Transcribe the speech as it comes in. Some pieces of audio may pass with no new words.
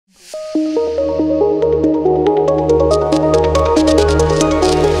Good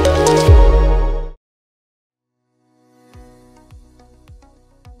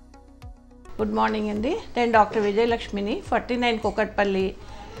morning అండి. నేను doctor విజయలక్ష్మిని, Ferty9 Kukatpally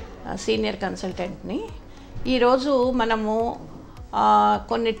senior కన్సల్టెంట్ని. ఈరోజు మనము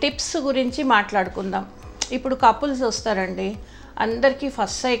కొన్ని టిప్స్ గురించి మాట్లాడుకుందాం. ఇప్పుడు కపుల్స్ వస్తారండి, అందరికీ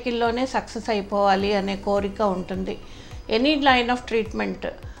ఫస్ట్ సైకిల్లోనే సక్సెస్ అయిపోవాలి అనే కోరిక ఉంటుంది. ఎనీ లైన్ ఆఫ్ ట్రీట్మెంట్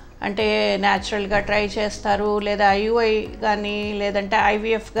అంటే న్యాచురల్గా ట్రై చేస్తారు, లేదా IUI కానీ లేదంటే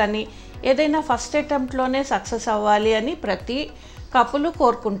IVF కానీ ఏదైనా ఫస్ట్ అటెంప్ట్లోనే సక్సెస్ అవ్వాలి అని ప్రతి కపులు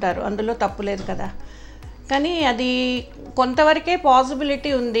కోరుకుంటారు, అందులో తప్పు లేదు కదా. కానీ అది కొంతవరకే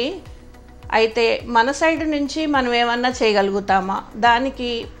పాసిబిలిటీ ఉంది. అయితే మన సైడ్ నుంచి మనం ఏమన్నా చేయగలుగుతామా,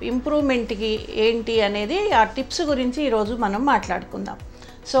 దానికి ఇంప్రూవ్మెంట్కి ఏంటి అనేది ఆ టిప్స్ గురించి ఈరోజు మనం మాట్లాడుకుందాం.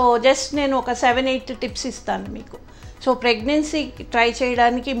 సో జస్ట్ నేను ఒక 7-8 టిప్స్ ఇస్తాను మీకు. సో ప్రెగ్నెన్సీ ట్రై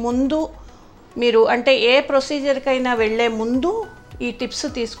చేయడానికి ముందు మీరు అంటే ఏ ప్రొసీజర్కైనా వెళ్ళే ముందు ఈ టిప్స్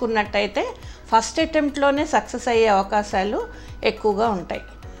తీసుకున్నట్టయితే ఫస్ట్ అటెంప్ట్లోనే సక్సెస్ అయ్యే అవకాశాలు ఎక్కువగా ఉంటాయి.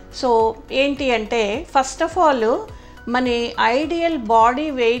 సో ఏంటి అంటే ఫస్ట్ ఆఫ్ ఆల్ మన ఐడియల్ బాడీ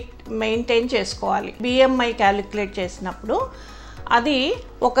వెయిట్ మెయింటైన్ చేసుకోవాలి. BMI క్యాలిక్యులేట్ చేసినప్పుడు అది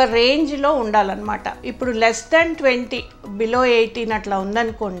ఒక రేంజ్లో ఉండాలన్నమాట. ఇప్పుడు లెస్ దాన్ 20 బిలో 18 అట్లా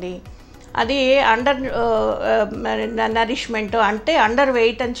ఉందనుకోండి, అది అండర్ నరిష్మెంట్ అంటే అండర్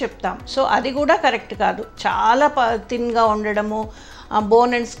వెయిట్ అని చెప్తాం. సో అది కూడా కరెక్ట్ కాదు. చాలా థిన్గా ఉండడము,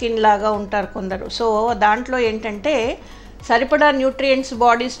 బోన్ అండ్ స్కిన్ లాగా ఉంటారు కొందరు. సో దాంట్లో ఏంటంటే సరిపడా న్యూట్రియంట్స్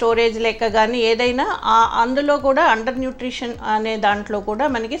బాడీ స్టోరేజ్ లేక కానీ ఏదైనా అందులో కూడా అండర్ న్యూట్రిషన్ అనే దాంట్లో కూడా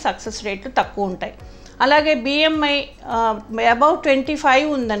మనకి సక్సెస్ రేట్లు తక్కువ ఉంటాయి. అలాగే BMI అబౌవ్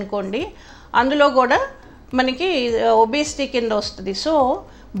 25 ఉందనుకోండి, అందులో కూడా మనకి ఒబేసిటీ కింద వస్తుంది. సో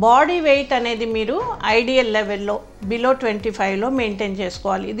బాడీ వెయిట్ అనేది మీరు ఐడియల్ లెవెల్లో బిలో 25లో మెయింటైన్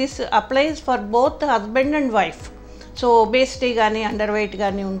చేసుకోవాలి. This applies for both husband and wife. So obesity కానీ అండర్ వెయిట్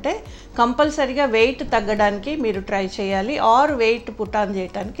కానీ ఉంటే కంపల్సరీగా వెయిట్ తగ్గడానికి మీరు ట్రై చేయాలి, ఆర్ వెయిట్ పుట్ ఆన్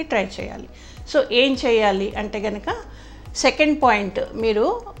చేయడానికి ట్రై చేయాలి. సో ఏం చేయాలి అంటే కనుక సెకండ్ పాయింట్, మీరు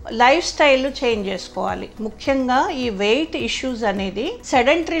లైఫ్ స్టైల్ చేంజ్ చేసుకోవాలి. ముఖ్యంగా ఈ వెయిట్ ఇష్యూస్ అనేది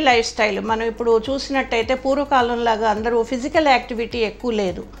సెడెంటరీ లైఫ్ స్టైల్. మనం ఇప్పుడు చూసినట్టయితే పూర్వకాలంలాగా అందరూ ఫిజికల్ యాక్టివిటీ ఎక్కువ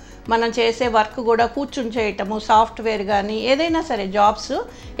లేదు. మనం చేసే వర్క్ కూడా కూర్చుని చేయటము, సాఫ్ట్వేర్ కానీ ఏదైనా సరే జాబ్స్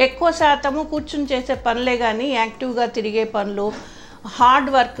ఎక్కువ శాతము కూర్చుని చేసే పనులే కానీ యాక్టివ్గా తిరిగే పనులు, హార్డ్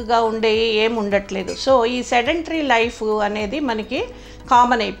వర్క్గా ఉండేవి ఏమి ఉండట్లేదు. సో ఈ సెడెంటరీ లైఫ్ అనేది మనకి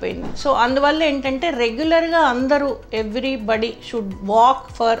కామన్ అయిపోయింది. సో అందువల్ల ఏంటంటే రెగ్యులర్గా అందరూ everybody should walk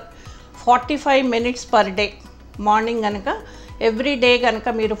for 45 minutes per day. Morning కనుక ఎవ్రీ డే కనుక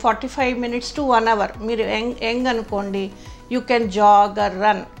మీరు 45 minutes to 1 hour మీరు యంగ్ అనుకోండి, you can zag are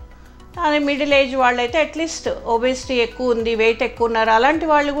run. అదే మిడిల్ ఏజ్ వాళ్ళైతే అట్లీస్ట్ ఒబేసిటీ ఎక్కువ ఉంది, వెయిట్ ఎక్కువ ఉన్నారు, అలాంటి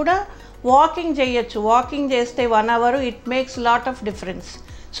వాళ్ళు కూడా వాకింగ్ చేయొచ్చు. వాకింగ్ చేస్తే 1 hour it makes lot of difference.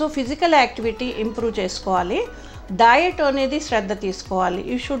 So physical activity improve చేసుకోవాలి. డయట్ అనేది శ్రద్ధ తీసుకోవాలి.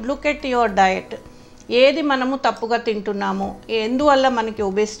 You should look at your diet. ఏది మనము తప్పుగా తింటున్నాము, ఎందువల్ల మనకి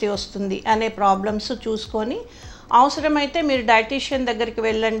ఒబేసిటీ వస్తుంది అనే ప్రాబ్లమ్స్ చూసుకొని అవసరమైతే మీరు డైటీషియన్ దగ్గరికి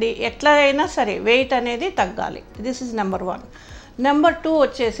వెళ్ళండి. ఎట్లా అయినా సరే వెయిట్ అనేది తగ్గాలి. This is number 1. నెంబర్ 2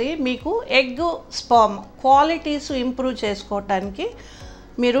 వచ్చేసి మీకు ఎగ్ స్పర్మ్ క్వాలిటీస్ ఇంప్రూవ్ చేసుకోవటానికి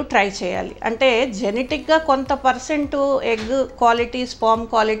మీరు ట్రై చేయాలి. అంటే జెనెటిక్గా కొంత percent egg quality, sperm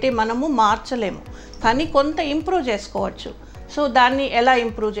quality మనము మార్చలేము, కానీ కొంత ఇంప్రూవ్ చేసుకోవచ్చు. సో దాన్ని ఎలా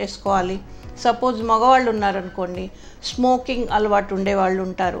ఇంప్రూవ్ చేసుకోవాలి? సపోజ్ మగవాళ్ళు ఉన్నారనుకోండి, స్మోకింగ్ అలవాటు ఉండేవాళ్ళు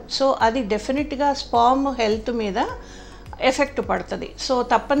ఉంటారు. సో అది డెఫినెట్గా స్పర్మ్ హెల్త్ మీద ఎఫెక్ట్ పడుతుంది. సో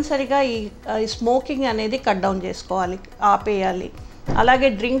తప్పనిసరిగా ఈ స్మోకింగ్ అనేది కట్ డౌన్ చేసుకోవాలి, ఆపేయాలి. అలాగే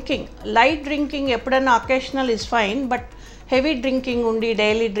డ్రింకింగ్, లైట్ డ్రింకింగ్ ఎప్పుడైనా occasional is fine, but heavy drinking ఉండి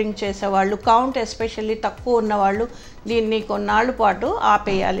డైలీ డ్రింక్ చేసేవాళ్ళు, కౌంట్ ఎస్పెషల్లీ తక్కువ ఉన్నవాళ్ళు దీన్ని కొన్నాళ్ళ పాటు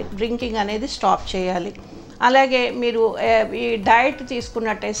ఆపేయాలి. డ్రింకింగ్ అనేది స్టాప్ చేయాలి. అలాగే మీరు ఈ డయట్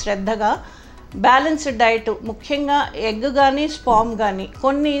తీసుకున్నట్టే శ్రద్ధగా బ్యాలెన్స్డ్ డయట్, ముఖ్యంగా ఎగ్ కానీ స్పర్మ్ కానీ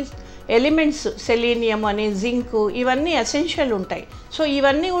కొన్ని ఎలిమెంట్స్ సెలీనియం అని, జింక్, ఇవన్నీ ఎసెన్షియల్ ఉంటాయి. సో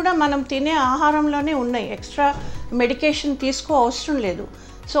ఇవన్నీ కూడా మనం తినే ఆహారంలోనే ఉన్నాయి, ఎక్స్ట్రా మెడికేషన్ తీసుకో అవసరం లేదు.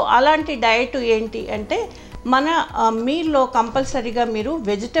 సో అలాంటి డయట్ ఏంటి అంటే మన మీల్లో కంపల్సరీగా మీరు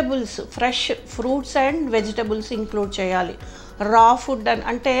vegetables, fresh fruits and vegetables include చేయాలి. రా ఫుడ్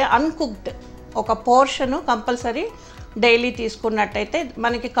అంటే అన్కుక్డ్ ఒక పోర్షను కంపల్సరీ డైలీ తీసుకున్నట్టయితే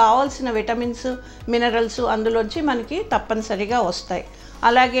మనకి కావాల్సిన విటమిన్స్, మినరల్స్ అందులోంచి మనకి తప్పనిసరిగా వస్తాయి.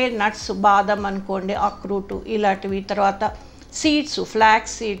 అలాగే నట్స్, బాదం అనుకోండి, అక్రూటు ఇలాంటివి, తర్వాత seeds,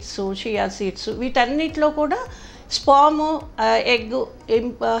 flax seeds, chia seeds, వీటన్నిటిలో కూడా స్పామ్ ఎగ్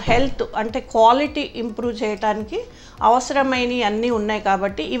హెల్త్ అంటే క్వాలిటీ ఇంప్రూవ్ చేయడానికి అవసరమైనవి అన్నీ ఉన్నాయి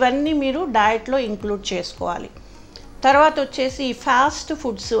కాబట్టి ఇవన్నీ మీరు డయట్లో ఇంక్లూడ్ చేసుకోవాలి. తర్వాత వచ్చేసి ఫాస్ట్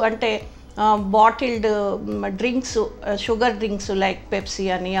ఫుడ్స్ అంటే bottled drinks, sugar drinks like Pepsi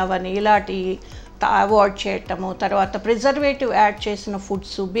అని అవన్నీ ఇలాంటివి అవాయిడ్ చేయటము. తర్వాత ప్రిజర్వేటివ్ యాడ్ చేసిన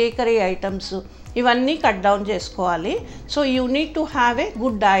ఫుడ్స్, బేకరీ ఐటమ్స్ ఇవన్నీ కట్ డౌన్ చేసుకోవాలి. So you need to have a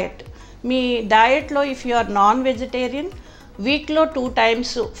good diet. Me డయట్లో if you are non vegetarian వీక్లో 2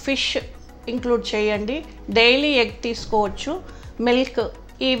 times ఫిష్ ఇంక్లూడ్ చేయండి. డైలీ ఎగ్ తీసుకోవచ్చు, మిల్క్,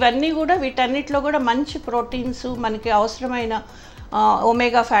 ఇవన్నీ కూడా వీటన్నిటిలో కూడా మంచి ప్రోటీన్స్, మనకి అవసరమైన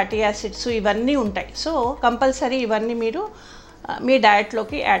ఒమేగా ఫ్యాటీ యాసిడ్స్ ఇవన్నీ ఉంటాయి. సో కంపల్సరీ ఇవన్నీ మీరు మీ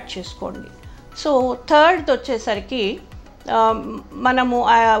డయట్లోకి యాడ్ చేసుకోండి. సో థర్డ్ వచ్చేసరికి మనము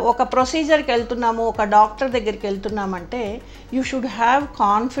ఒక ప్రొసీజర్కి వెళ్తున్నాము, ఒక డాక్టర్ దగ్గరికి వెళ్తున్నామంటే you should have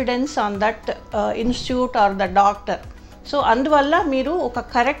confidence on that institute or the doctor. So అందువల్ల మీరు ఒక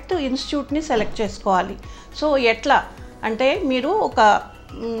కరెక్ట్ ఇన్స్టిట్యూట్ని సెలెక్ట్ చేసుకోవాలి. సో ఎట్లా అంటే మీరు ఒక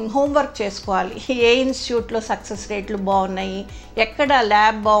హోంవర్క్ చేసుకోవాలి. ఏ ఇన్స్టిట్యూట్లో సక్సెస్ రేట్లు బాగున్నాయి, ఎక్కడ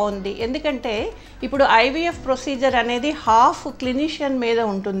ల్యాబ్ బాగుంది. ఎందుకంటే ఇప్పుడు ఐవీఎఫ్ ప్రొసీజర్ అనేది హాఫ్ క్లినిషియన్ మీద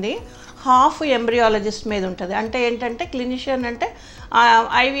ఉంటుంది, హాఫ్ ఎంబ్రియాలజిస్ట్ మీద ఉంటుంది. అంటే ఏంటంటే క్లినిషియన్ అంటే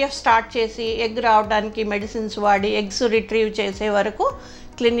ఐవీఎఫ్ స్టార్ట్ చేసి ఎగ్ రావడానికి మెడిసిన్స్ వాడి ఎగ్స్ రిట్రీవ్ చేసే వరకు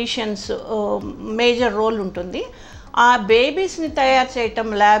క్లినిషియన్స్ మేజర్ రోల్ ఉంటుంది. ఆ బేబీస్ని తయారు చేయటం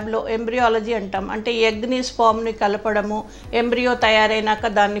ల్యాబ్లో ఎంబ్రియాలజీ అంటాం. అంటే ఎగ్ని స్పామ్ని కలపడము, ఎంబ్రియో తయారైనాక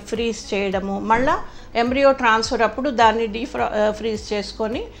దాన్ని ఫ్రీజ్ చేయడము, మళ్ళీ ఎంబ్రియో ట్రాన్స్ఫర్ అప్పుడు దాన్ని ఫ్రీజ్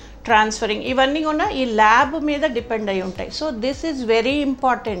చేసుకొని ట్రాన్స్ఫరింగ్, ఇవన్నీ కూడా ఈ ల్యాబ్ మీద డిపెండ్ అయి ఉంటాయి. So this is very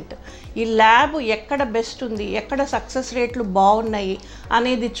important. ఈ ల్యాబ్ ఎక్కడ బెస్ట్ ఉంది, ఎక్కడ సక్సెస్ రేట్లు బాగున్నాయి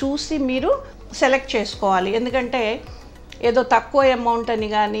అనేది చూసి మీరు సెలెక్ట్ చేసుకోవాలి. ఎందుకంటే ఏదో తక్కువ అమౌంట్ అని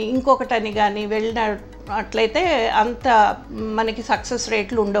కానీ ఇంకొకటని కానీ వెళ్ళినట్లయితే అంత మనకి సక్సెస్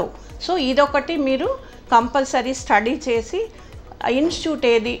రేట్లు ఉండవు. సో ఇదొకటి మీరు కంపల్సరీ స్టడీ చేసి ఇన్స్టిట్యూట్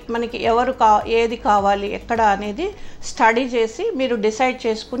ఏది మనకి ఏది కావాలి ఎక్కడ అనేది స్టడీ చేసి మీరు డిసైడ్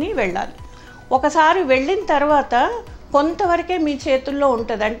చేసుకుని వెళ్ళాలి. ఒకసారి వెళ్ళిన తర్వాత కొంతవరకే మీ చేతుల్లో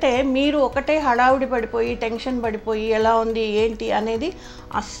ఉంటుంది. అంటే మీరు ఒకటే హడావుడి పడిపోయి టెన్షన్ పడిపోయి ఎలా ఉంది ఏంటి అనేది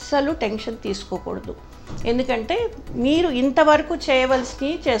అస్సలు టెన్షన్ తీసుకోకూడదు. ఎందుకంటే మీరు ఇంతవరకు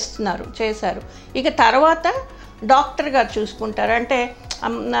చేయవలసినవి చేశారు. ఇక తర్వాత డాక్టర్ గారు చూసుకుంటారు. అంటే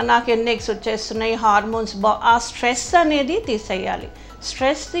నాకు ఎన్ని ఎగ్స్ వచ్చేస్తున్నాయి, హార్మోన్స్ ఆ స్ట్రెస్ అనేది తీసేయాలి.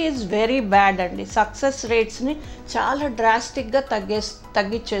 స్ట్రెస్ ఈజ్ వెరీ బ్యాడ్ అండి, సక్సెస్ రేట్స్ని చాలా డ్రాస్టిక్గా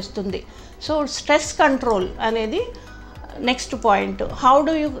తగ్గించేస్తుంది. సో స్ట్రెస్ కంట్రోల్ అనేది next point. How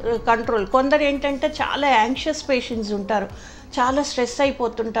do you control? కొందరు ఏంటంటే చాలా యాంగ్షియస్ పేషెంట్స్ ఉంటారు, చాలా స్ట్రెస్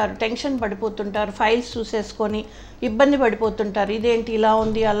అయిపోతుంటారు, టెన్షన్ పడిపోతుంటారు, ఫైల్స్ చూసేసుకొని ఇబ్బంది పడిపోతుంటారు. ఇదేంటి ఇలా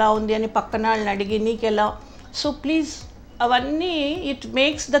ఉంది అలా ఉంది అని పక్కన వాళ్ళని అడిగి నీకెలా. సో ప్లీజ్ అవన్నీ ఇట్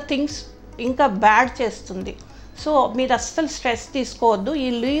మేక్స్ ద థింగ్స్ ఇంకా బ్యాడ్ చేస్తుంది. సో మీరు అస్సలు స్ట్రెస్ తీసుకోవద్దు. ఈ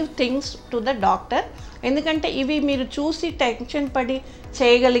leave things to the doctor. ఎందుకంటే ఇవి మీరు చూసి టెన్షన్ పడి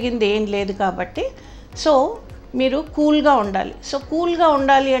చేయగలిగింది ఏం లేదు కాబట్టి. సో మీరు కూల్గా ఉండాలి. సో కూల్గా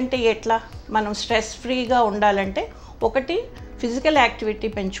ఉండాలి అంటే ఎట్లా? మనం స్ట్రెస్ ఫ్రీగా ఉండాలంటే ఒకటి ఫిజికల్ యాక్టివిటీ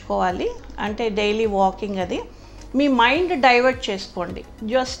పెంచుకోవాలి, అంటే డైలీ వాకింగ్. అది మీ మైండ్ డైవర్ట్ చేసుకోండి.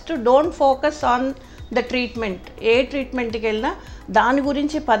 Just don't focus on the treatment. ఏ ట్రీట్మెంట్కి వెళ్ళినా దాని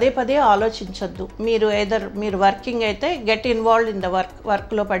గురించి పదే ఆలోచించొద్దు. మీరు వర్కింగ్ అయితే గెట్ ఇన్వాల్వ్డ్ ఇన్ ద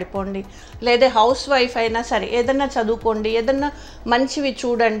వర్క్లో పడిపోండి. లేదా హౌస్ వైఫ్ అయినా సరే ఏదన్నా చదువుకోండి, ఏదన్నా మంచివి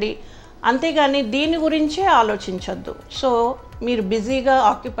చూడండి, అంతేగాని దీని గురించే ఆలోచించొద్దు. సో మీరు బిజీగా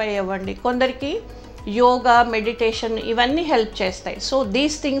ఆక్యుపై అవ్వండి. కొందరికి యోగా, మెడిటేషన్ ఇవన్నీ హెల్ప్ చేస్తాయి. So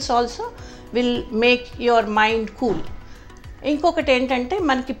these things also will make your mind cool. ఇంకొకటి ఏంటంటే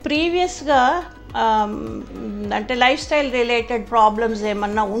మనకి ప్రీవియస్గా అంటే లైఫ్ స్టైల్ రిలేటెడ్ ప్రాబ్లమ్స్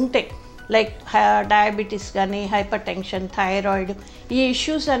ఏమన్నా ఉంటే లైక్ డయాబెటీస్ కానీ హైపర్ టెన్షన్, థైరాయిడ్, ఈ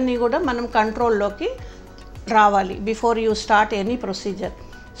ఇష్యూస్ అన్నీ కూడా మనం కంట్రోల్లోకి రావాలి before you start any procedure.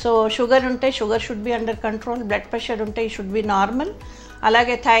 So sugar ఉంటే sugar should be under control, blood pressure ఉంటే ఈ షుడ్ బి నార్మల్.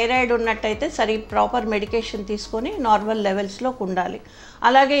 అలాగే థైరాయిడ్ ఉన్నట్టయితే ప్రాపర్ మెడికేషన్ తీసుకొని నార్మల్ లెవెల్స్లోకి ఉండాలి.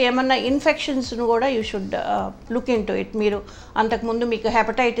 అలాగే ఏమన్నా ఇన్ఫెక్షన్స్ను కూడా you should look in to it. మీరు అంతకుముందు మీకు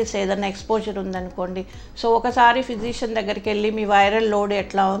హెపటైటిస్ ఏదన్నా ఎక్స్పోజర్ ఉందనుకోండి, సో ఒకసారి ఫిజిషియన్ దగ్గరికి వెళ్ళి మీ వైరల్ లోడ్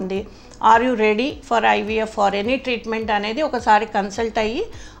ఎట్లా ఉంది, are you ready for IVF for any treatment అనేది ఒకసారి కన్సల్ట్ అయ్యి,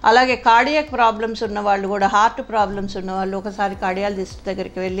 అలాగే కార్డియాక్ ప్రాబ్లమ్స్ ఉన్నవాళ్ళు కూడా, హార్ట్ ప్రాబ్లమ్స్ ఉన్నవాళ్ళు ఒకసారి కార్డియాలజిస్ట్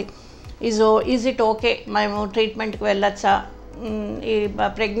దగ్గరికి వెళ్ళి ఈజ్ ఇట్ ఓకే మేము ట్రీట్మెంట్కి వెళ్ళొచ్చా, ఈ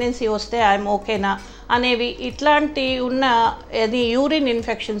ప్రెగ్నెన్సీ వస్తే ఐఎమ్ ఓకేనా అనేవి ఇట్లాంటి ఉన్న అది యూరిన్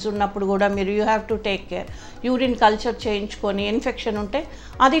ఇన్ఫెక్షన్స్ ఉన్నప్పుడు కూడా మీరు you have to take care. Urine culture చేయించుకొని ఇన్ఫెక్షన్ ఉంటే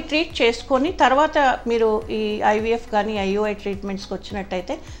అది ట్రీట్ చేసుకొని తర్వాత మీరు ఈ ఐవీఎఫ్ కానీ ఐయుఐ ట్రీట్మెంట్స్కి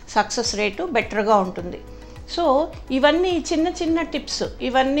వచ్చినట్టయితే సక్సెస్ రేటు బెటర్గా ఉంటుంది. సో ఇవన్నీ చిన్న చిన్న టిప్స్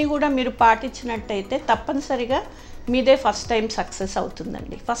ఇవన్నీ కూడా మీరు పాటించినట్టయితే తప్పనిసరిగా మీదే ఫస్ట్ టైం సక్సెస్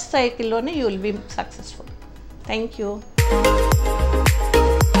అవుతుందండి. First సైకిల్లోనే you will be successful. Thank you.